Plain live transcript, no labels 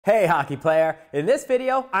Hey hockey player, in this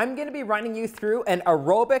video I'm going to be running you through an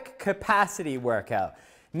aerobic capacity workout.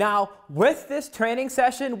 Now with this training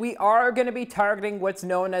session we are going to be targeting what's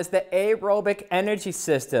known as the aerobic energy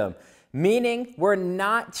system, meaning we're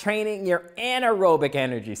not training your anaerobic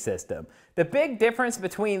energy system. The big difference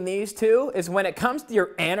between these two is when it comes to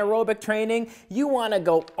your anaerobic training, you want to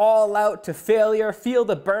go all out to failure, feel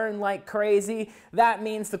the burn like crazy. That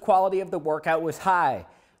means the quality of the workout was high.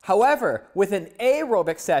 However, with an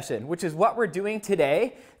aerobic session, which is what we're doing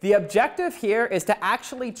today, the objective here is to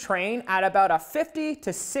actually train at about a 50 to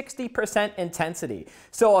 60% intensity.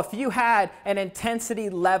 So if you had an intensity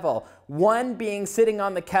level, 1 being sitting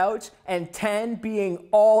on the couch and 10 being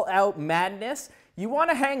all out madness, you want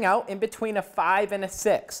to hang out in between a 5 and a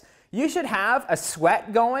 6. You should have a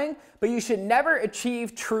sweat going, but you should never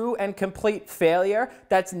achieve true and complete failure.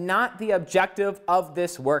 That's not the objective of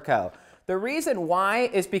this workout. The reason why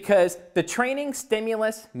is because the training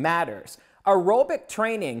stimulus matters. Aerobic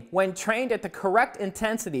training, when trained at the correct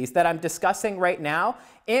intensities that I'm discussing right now,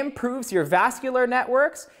 improves your vascular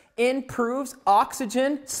networks, improves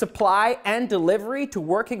oxygen supply and delivery to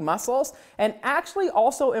working muscles, and actually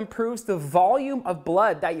also improves the volume of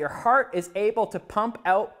blood that your heart is able to pump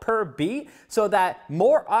out per beat so that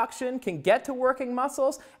more oxygen can get to working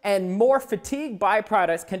muscles and more fatigue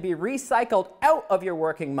byproducts can be recycled out of your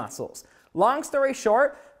working muscles. Long story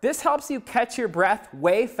short, this helps you catch your breath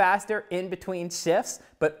way faster in between shifts,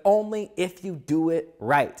 but only if you do it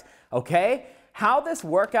right, okay? How this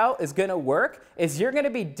workout is gonna work is you're gonna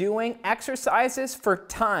be doing exercises for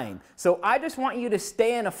time. So I just want you to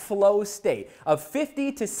stay in a flow state of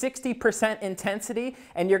 50 to 60% intensity,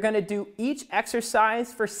 and you're gonna do each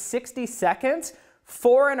exercise for 60 seconds,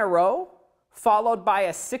 4 in a row, followed by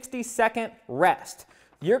a 60-second rest.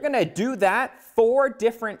 You're going to do that 4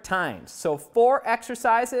 different times. So 4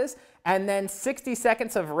 exercises and then 60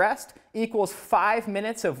 seconds of rest equals 5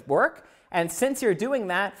 minutes of work. And since you're doing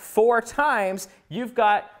that 4 times, you've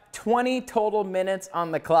got 20 total minutes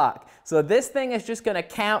on the clock. So this thing is just going to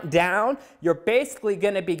count down. You're basically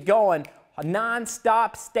going to be going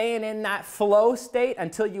non-stop, staying in that flow state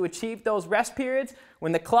until you achieve those rest periods.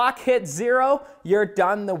 When the clock hits 0, you're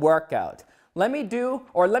done the workout. Let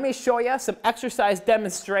me show you some exercise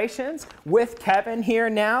demonstrations with Kevin here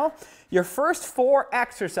now. Your first 4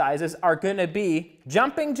 exercises are going to be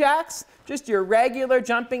jumping jacks, just your regular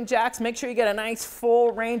jumping jacks. Make sure you get a nice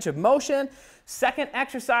full range of motion. Second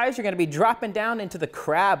exercise, you're going to be dropping down into the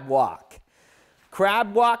crab walk.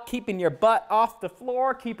 Crab walk, keeping your butt off the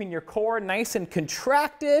floor, keeping your core nice and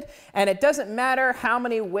contracted. And it doesn't matter how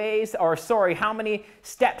many how many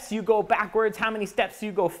steps you go backwards, how many steps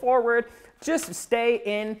you go forward. Just stay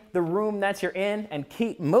in the room that you're in and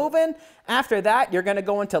keep moving. After that, you're going to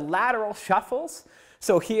go into lateral shuffles.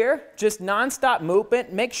 So here, just non-stop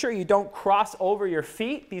movement. Make sure you don't cross over your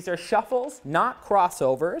feet. These are shuffles, not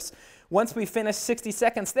crossovers. Once we finish 60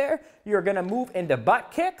 seconds there, you're going to move into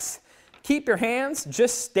butt kicks. Keep your hands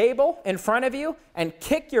just stable in front of you and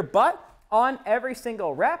kick your butt on every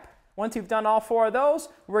single rep. Once you've done all 4 of those,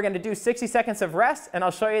 we're going to do 60 seconds of rest, and I'll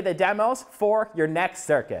show you the demos for your next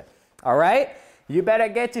circuit. All right? You better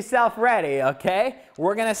get yourself ready, okay?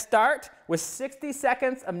 We're going to start with 60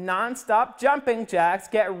 seconds of non-stop jumping jacks.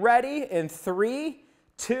 Get ready in 3,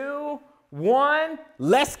 2, 1.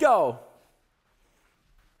 Let's go.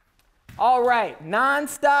 All right,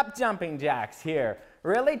 non-stop jumping jacks here.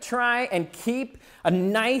 Really try and keep a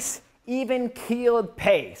nice, even-keeled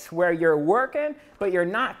pace where you're working, but you're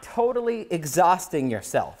not totally exhausting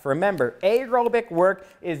yourself. Remember, aerobic work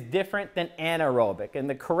is different than anaerobic, and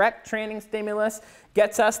the correct training stimulus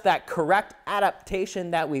gets us that correct adaptation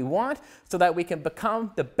that we want so that we can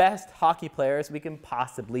become the best hockey players we can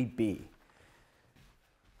possibly be.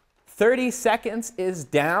 30 seconds is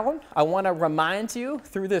down. I want to remind you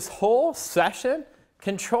through this whole session,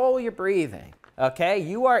 control your breathing. Okay,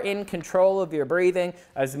 you are in control of your breathing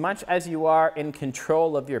as much as you are in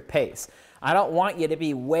control of your pace. I don't want you to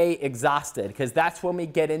be way exhausted because that's when we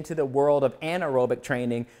get into the world of anaerobic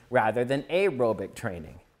training rather than aerobic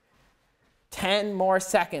training. 10 more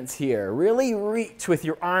seconds here. Really reach with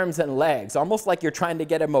your arms and legs, almost like you're trying to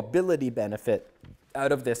get a mobility benefit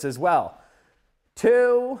out of this as well.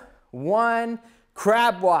 2, 1,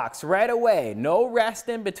 crab walks right away. No rest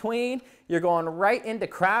in between. You're going right into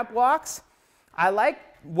crab walks. I like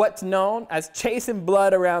what's known as chasing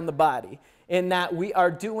blood around the body, in that we are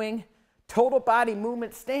doing total body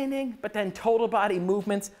movement standing, but then total body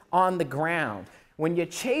movements on the ground. When you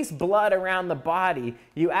chase blood around the body,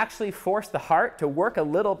 you actually force the heart to work a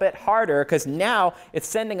little bit harder because now it's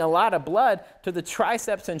sending a lot of blood to the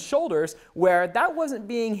triceps and shoulders where that wasn't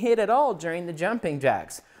being hit at all during the jumping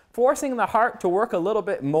jacks. Forcing the heart to work a little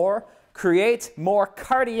bit more creates more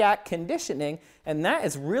cardiac conditioning, and that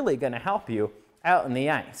is really going to help you out in the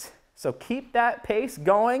ice. So keep that pace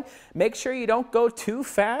going. Make sure you don't go too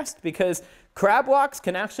fast because crab walks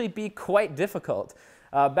can actually be quite difficult.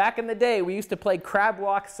 Back in the day, we used to play crab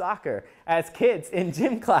walk soccer as kids in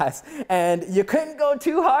gym class, and you couldn't go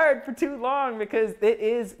too hard for too long because it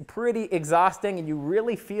is pretty exhausting and you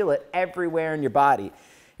really feel it everywhere in your body.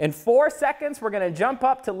 In 4 seconds, we're going to jump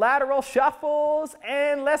up to lateral shuffles,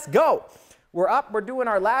 and let's go. We're up. We're doing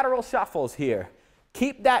our lateral shuffles here.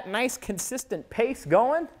 Keep that nice, consistent pace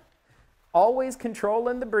going. Always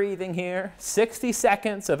controlling the breathing here. 60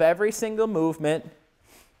 seconds of every single movement.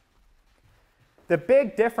 The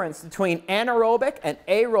big difference between anaerobic and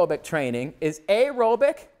aerobic training is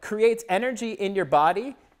aerobic creates energy in your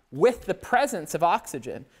body with the presence of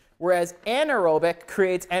oxygen, whereas anaerobic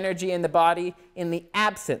creates energy in the body in the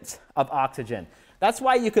absence of oxygen. That's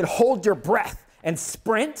why you could hold your breath and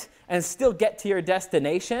sprint and still get to your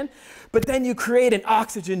destination, but then you create an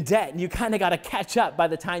oxygen debt and you kind of got to catch up by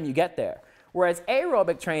the time you get there. Whereas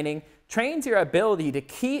aerobic training trains your ability to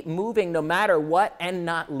keep moving no matter what and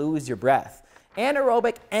not lose your breath.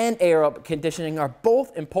 Anaerobic and aerobic conditioning are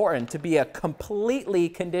both important to be a completely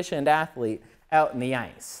conditioned athlete out in the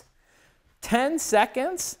ice. 10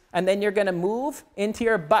 seconds, and then you're going to move into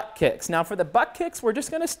your butt kicks. Now for the butt kicks, we're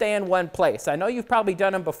just going to stay in one place. I know you've probably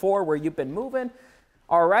done them before where you've been moving.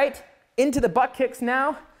 All right, into the butt kicks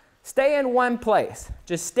now. Stay in one place.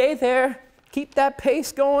 Just stay there. Keep that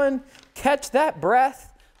pace going. Catch that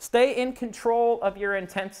breath. Stay in control of your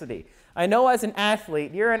intensity. I know as an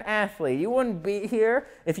athlete, you're an athlete. You wouldn't be here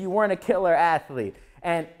if you weren't a killer athlete.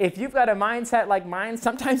 And if you've got a mindset like mine,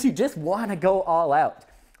 sometimes you just want to go all out.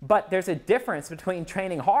 But there's a difference between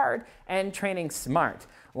training hard and training smart.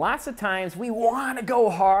 Lots of times we want to go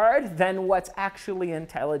hard than what's actually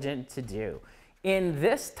intelligent to do. In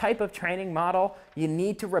this type of training model, you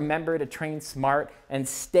need to remember to train smart and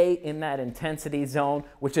stay in that intensity zone,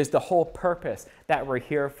 which is the whole purpose that we're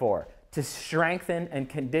here for, to strengthen and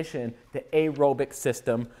condition the aerobic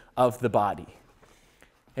system of the body.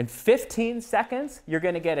 In 15 seconds, you're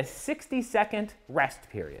going to get a 60-second rest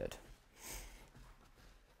period.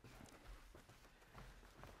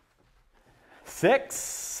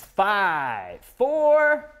 6, 5,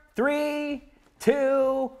 4, 3,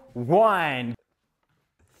 2, 1.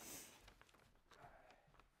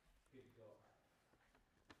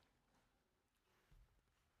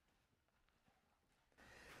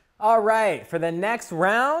 All right, for the next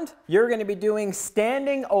round, you're going to be doing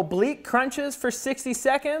standing oblique crunches for 60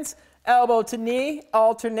 seconds, elbow to knee,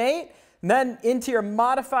 alternate, then into your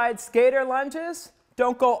modified skater lunges.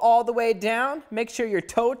 Don't go all the way down. Make sure your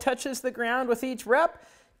toe touches the ground with each rep.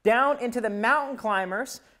 Down into the mountain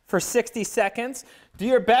climbers for 60 seconds. Do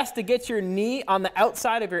your best to get your knee on the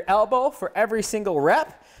outside of your elbow for every single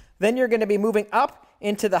rep. Then you're going to be moving up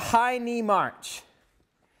into the high knee march.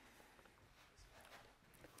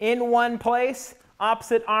 In one place,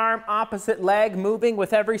 opposite arm, opposite leg, moving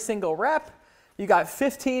with every single rep. You got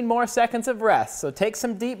 15 more seconds of rest. So take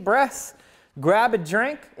some deep breaths, grab a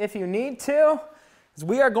drink if you need to.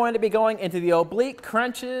 We are going to be going into the oblique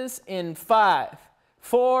crunches in 5,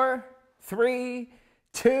 4, 3,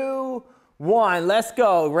 2, 1. Let's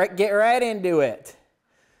go. Get right into it.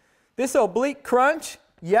 This oblique crunch,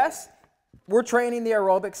 yes, we're training the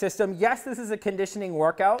aerobic system. Yes, this is a conditioning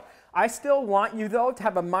workout. I still want you, though, to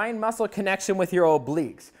have a mind-muscle connection with your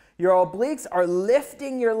obliques. Your obliques are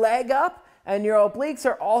lifting your leg up, and your obliques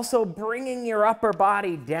are also bringing your upper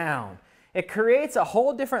body down. It creates a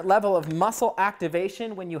whole different level of muscle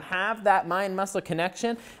activation when you have that mind-muscle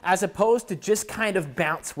connection, as opposed to just kind of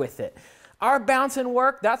bounce with it. Our bouncing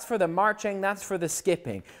work, that's for the marching, that's for the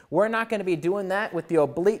skipping. We're not going to be doing that with the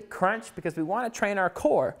oblique crunch because we want to train our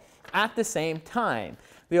core at the same time.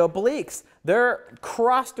 The obliques, they're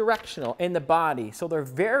cross-directional in the body, so they're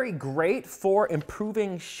very great for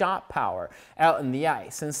improving shot power out in the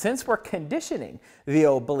ice. And since we're conditioning the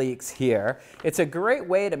obliques here, it's a great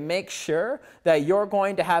way to make sure that you're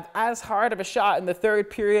going to have as hard of a shot in the third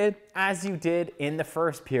period as you did in the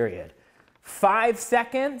first period. 5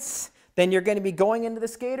 seconds, then you're going to be going into the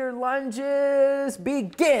skater lunges.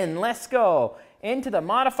 Begin. Let's go. Into the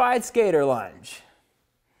modified skater lunge.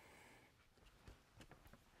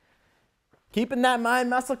 Keeping that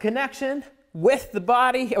mind-muscle connection with the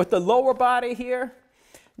body, with the lower body here.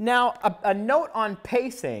 Now, a note on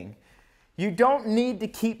pacing. You don't need to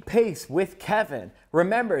keep pace with Kevin.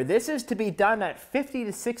 Remember, this is to be done at 50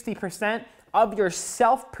 to 60% of your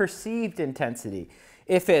self-perceived intensity.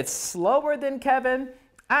 If it's slower than Kevin,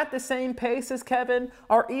 at the same pace as Kevin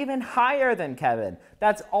or even higher than Kevin.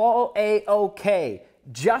 That's all a-okay.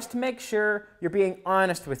 Just make sure you're being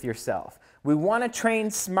honest with yourself. We want to train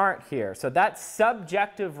smart here. So that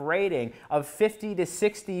subjective rating of 50 to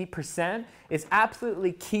 60% is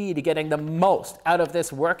absolutely key to getting the most out of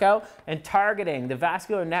this workout and targeting the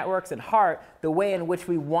vascular networks and heart the way in which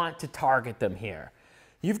we want to target them here.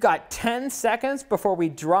 You've got 10 seconds before we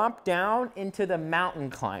drop down into the mountain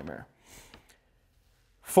climber.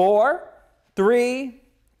 4, 3,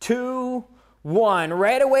 2, 1.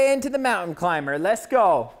 Right away into the mountain climber. Let's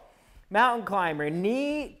go. Mountain climber,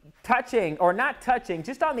 knee touching, or not touching,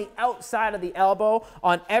 just on the outside of the elbow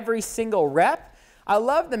on every single rep. I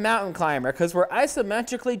love the mountain climber because we're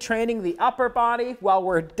isometrically training the upper body while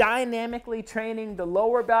we're dynamically training the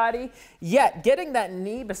lower body, yet getting that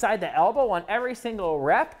knee beside the elbow on every single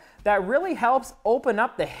rep, that really helps open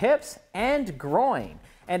up the hips and groin.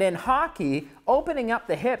 And in hockey, opening up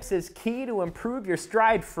the hips is key to improve your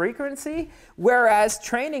stride frequency, whereas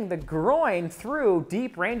training the groin through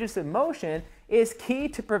deep ranges of motion is key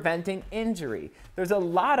to preventing injury. There's a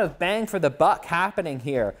lot of bang for the buck happening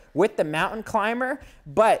here with the mountain climber,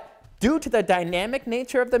 but due to the dynamic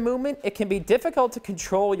nature of the movement, it can be difficult to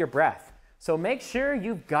control your breath. So make sure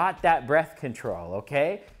you've got that breath control,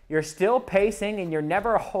 okay? You're still pacing and you're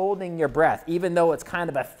never holding your breath, even though it's kind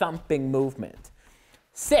of a thumping movement.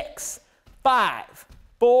 6, 5,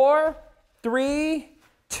 4, 3,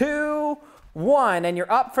 2, 1, and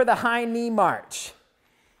you're up for the high knee march.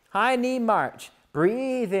 High knee march.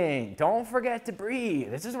 Breathing. Don't forget to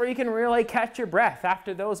breathe. This is where you can really catch your breath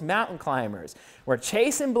after those mountain climbers. We're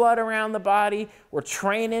chasing blood around the body. We're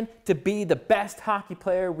training to be the best hockey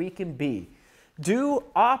player we can be. Do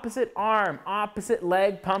opposite arm, opposite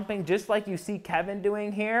leg pumping, just like you see Kevin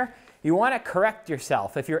doing here. You want to correct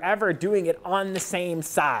yourself if you're ever doing it on the same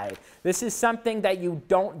side. This is something that you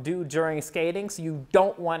don't do during skating, so you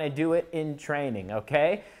don't want to do it in training,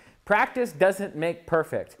 okay? Practice doesn't make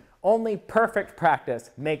perfect. Only perfect practice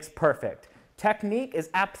makes perfect. Technique is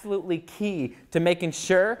absolutely key to making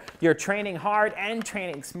sure you're training hard and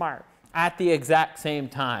training smart at the exact same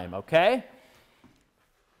time, okay?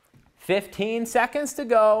 15 seconds to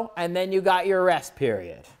go, and then you got your rest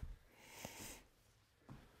period.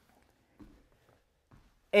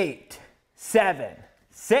 8, 7,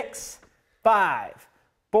 6, 5,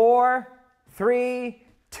 4, 3,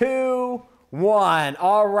 2, 1.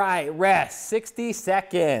 All right, rest. 60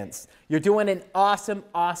 seconds. You're doing an awesome,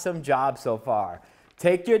 awesome job so far.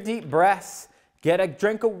 Take your deep breaths. Get a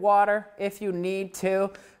drink of water if you need to.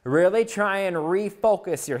 Really try and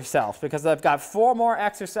refocus yourself because I've got 4 more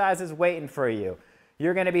exercises waiting for you.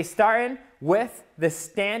 You're going to be starting with the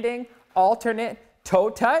standing alternate toe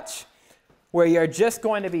touch, where you're just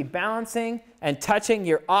going to be balancing and touching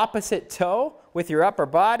your opposite toe with your upper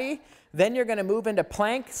body. Then you're going to move into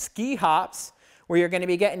plank ski hops, where you're going to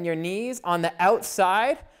be getting your knees on the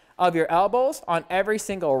outside of your elbows on every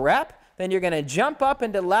single rep. Then you're going to jump up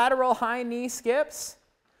into lateral high knee skips,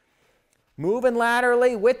 moving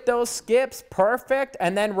laterally with those skips, perfect.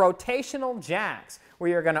 And then rotational jacks, where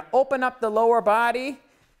you're going to open up the lower body,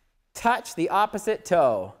 touch the opposite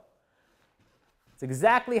toe. It's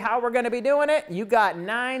exactly how we're going to be doing it. You got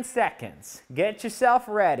 9 seconds. Get yourself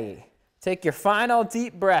ready. Take your final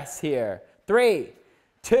deep breaths here. 3,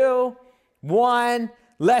 2, 1.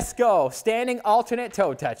 Let's go. Standing alternate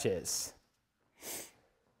toe touches.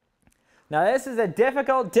 Now this is a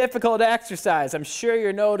difficult exercise. I'm sure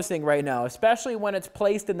you're noticing right now, especially when it's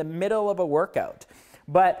placed in the middle of a workout.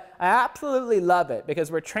 But I absolutely love it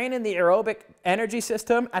because we're training the aerobic energy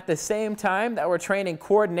system at the same time that we're training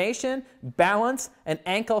coordination, balance, and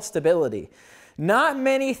ankle stability. Not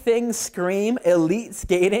many things scream elite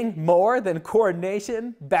skating more than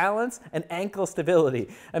coordination, balance, and ankle stability.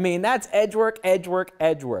 I mean, that's edge work, edge work,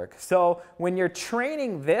 edge work. So when you're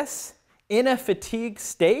training this in a fatigue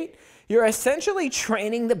state, you're essentially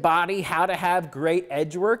training the body how to have great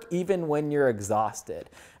edge work even when you're exhausted.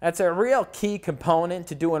 That's a real key component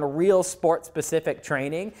to doing real sport-specific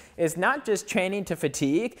training, is not just training to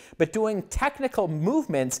fatigue, but doing technical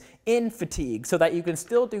movements in fatigue so that you can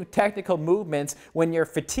still do technical movements when you're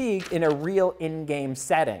fatigued in a real in-game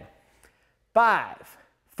setting. 5,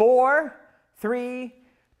 4, 3,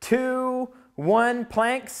 2, 1,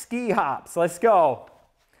 plank ski hops. Let's go.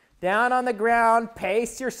 Down on the ground,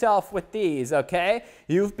 pace yourself with these, okay?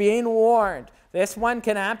 You've been warned. This one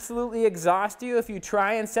can absolutely exhaust you if you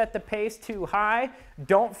try and set the pace too high.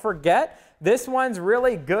 Don't forget, this one's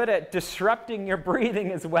really good at disrupting your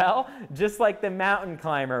breathing as well, just like the mountain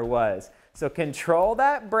climber was. So control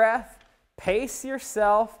that breath, pace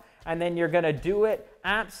yourself, and then you're going to do it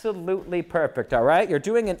absolutely perfect, all right? You're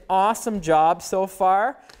doing an awesome job so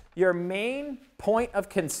far. Your main point of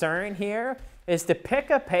concern here is to pick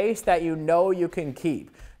a pace that you know you can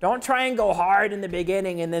keep. Don't try and go hard in the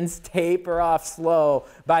beginning and then taper off slow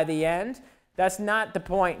by the end. That's not the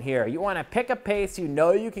point here. You want to pick a pace you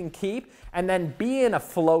know you can keep and then be in a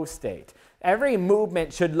flow state. Every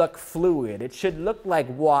movement should look fluid. It should look like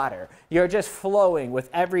water. You're just flowing with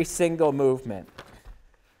every single movement.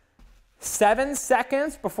 7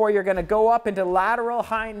 seconds before you're going to go up into lateral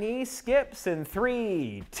high knee skips in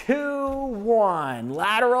 3, 2, 1.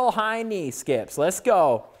 Lateral high knee skips. Let's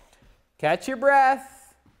go. Catch your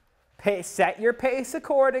breath. Set your pace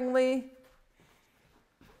accordingly.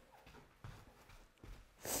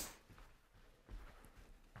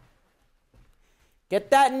 Get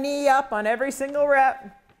that knee up on every single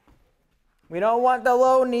rep. We don't want the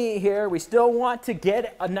low knee here. We still want to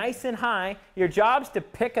get a nice and high. Your job's to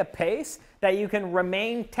pick a pace that you can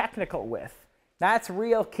remain technical with. That's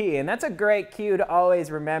real key, and that's a great cue to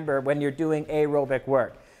always remember when you're doing aerobic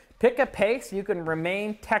work. Pick a pace you can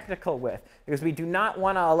remain technical with, because we do not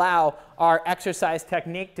want to allow our exercise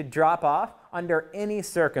technique to drop off under any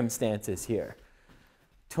circumstances here.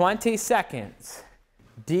 20 seconds.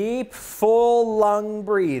 Deep, full lung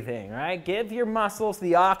breathing, right? Give your muscles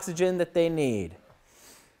the oxygen that they need.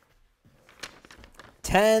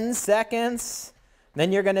 10 seconds.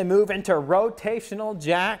 Then you're going to move into rotational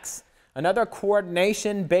jacks. Another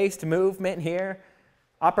coordination-based movement here.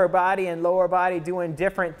 Upper body and lower body doing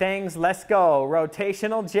different things. Let's go.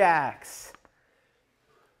 Rotational jacks.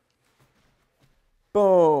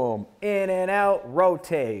 Boom. In and out,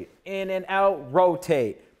 rotate. In and out,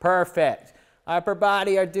 rotate. Perfect. Upper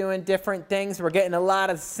body are doing different things. We're getting a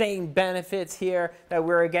lot of the same benefits here that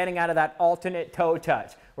we're getting out of that alternate toe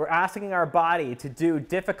touch. We're asking our body to do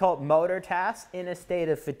difficult motor tasks in a state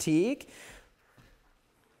of fatigue.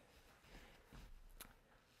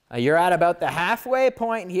 You're at about the halfway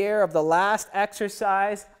point here of the last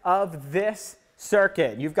exercise of this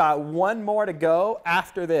circuit. You've got one more to go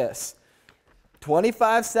after this.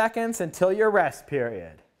 25 seconds until your rest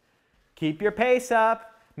period. Keep your pace up.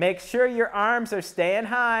 Make sure your arms are staying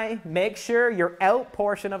high. Make sure your out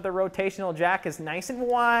portion of the rotational jack is nice and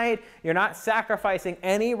wide. You're not sacrificing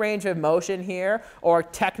any range of motion here or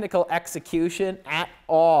technical execution at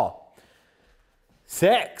all.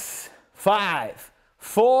 6, 5,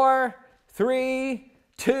 4, 3,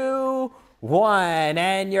 2, 1,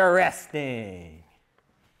 and you're resting.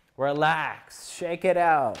 Relax, shake it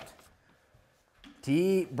out.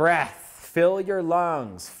 Deep breath. Fill your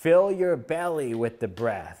lungs, fill your belly with the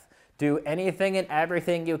breath. Do anything and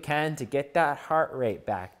everything you can to get that heart rate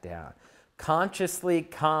back down. Consciously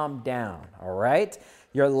calm down, all right?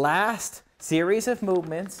 Your last series of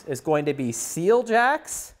movements is going to be seal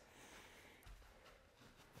jacks,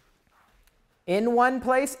 in one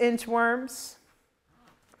place inchworms,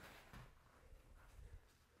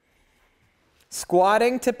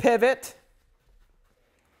 squatting to pivot,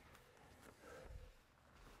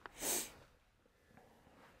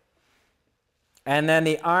 and then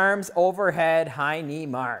the arms overhead, high knee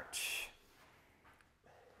march.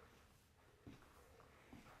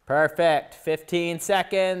 Perfect. 15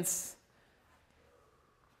 seconds.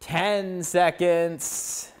 10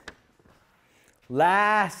 seconds.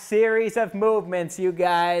 Last series of movements, you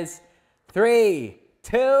guys. 3,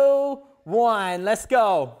 2, 1. Let's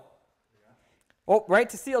go. Oh, right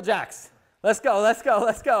to seal jacks. Let's go, let's go,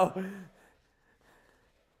 let's go.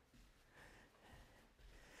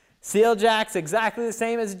 Seal jack's exactly the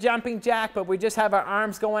same as jumping jack, but we just have our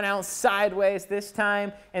arms going out sideways this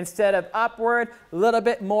time instead of upward. A little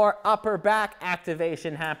bit more upper back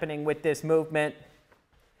activation happening with this movement.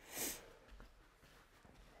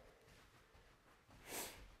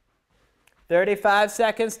 "35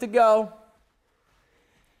 seconds to go.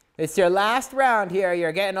 It's your last round here.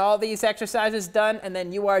 You're getting all these exercises done, and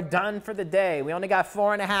then you are done for the day. We only got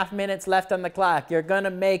 4.5 minutes left on the clock. You're going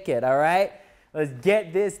to make it, all right? Let's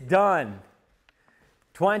get this done.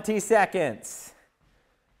 20 seconds.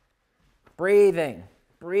 Breathing,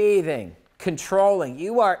 breathing, controlling.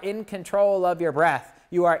 You are in control of your breath.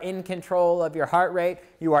 You are in control of your heart rate.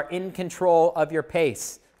 You are in control of your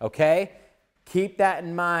pace, okay? Keep that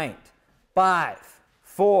in mind. 5,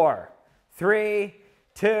 4, 3,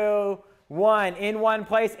 2, 1. In one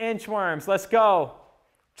place, inchworms. Let's go.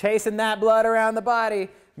 Chasing that blood around the body,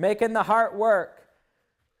 making the heart work.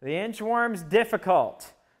 The inchworm's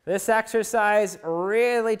difficult. This exercise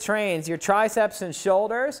really trains your triceps and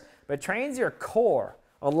shoulders, but trains your core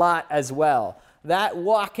a lot as well. That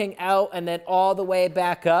walking out and then all the way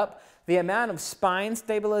back up, the amount of spine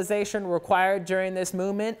stabilization required during this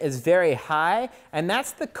movement is very high, and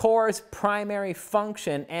that's the core's primary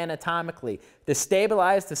function anatomically, to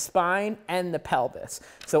stabilize the spine and the pelvis.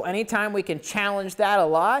 So anytime we can challenge that a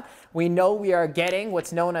lot, we know we are getting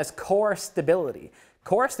what's known as core stability.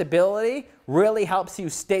 Core stability really helps you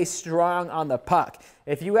stay strong on the puck.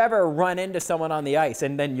 If you ever run into someone on the ice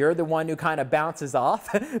and then you're the one who kind of bounces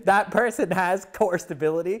off, that person has core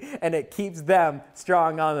stability and it keeps them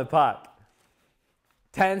strong on the puck.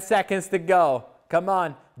 10 seconds to go. Come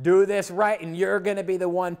on, do this right and you're going to be the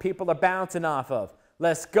one people are bouncing off of.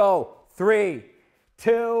 Let's go. 3,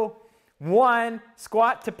 2, 1.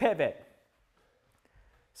 Squat to pivot.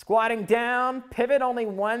 Squatting down, pivot only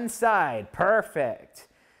one side. Perfect.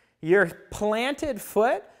 Your planted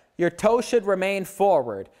foot, your toe should remain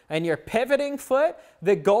forward. And your pivoting foot,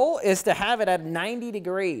 the goal is to have it at 90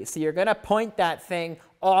 degrees. So you're going to point that thing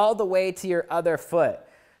all the way to your other foot.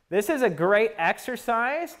 This is a great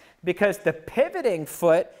exercise because the pivoting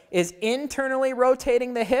foot is internally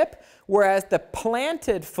rotating the hip, whereas the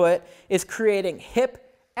planted foot is creating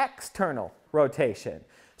hip external rotation.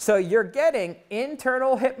 So you're getting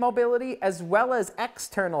internal hip mobility as well as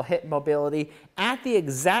external hip mobility at the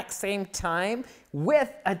exact same time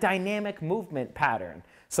with a dynamic movement pattern.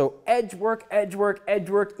 So edge work, edge work, edge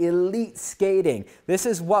work, elite skating. This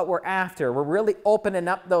is what we're after. We're really opening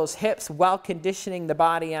up those hips while conditioning the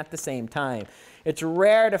body at the same time. It's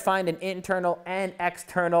rare to find an internal and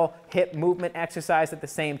external hip movement exercise at the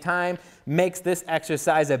same time. Makes this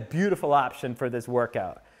exercise a beautiful option for this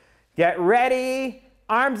workout. Get ready.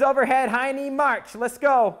 Arms overhead, high knee march. Let's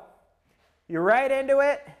go. You're right into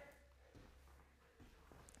it.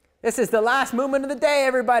 This is the last movement of the day,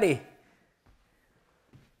 everybody.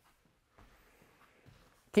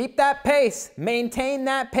 Keep that pace. Maintain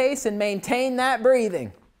that pace and maintain that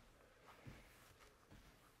breathing.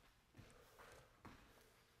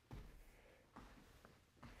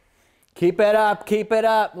 Keep it up, keep it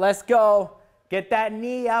up. Let's go. Get that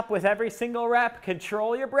knee up with every single rep.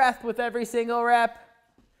 Control your breath with every single rep.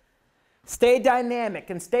 Stay dynamic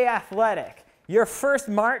and stay athletic. Your first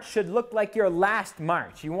march should look like your last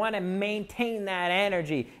march. You want to maintain that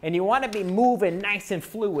energy and you want to be moving nice and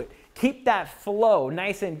fluid. Keep that flow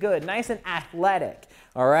nice and good, nice and athletic.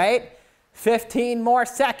 All right? 15 more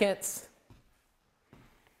seconds.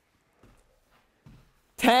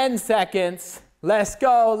 10 seconds. Let's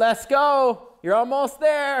go, let's go. You're almost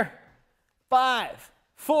there. 5,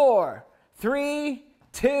 4, 3,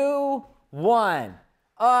 2, 1.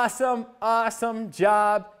 Awesome, awesome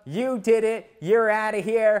job. You did it. You're out of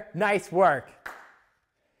here. Nice work.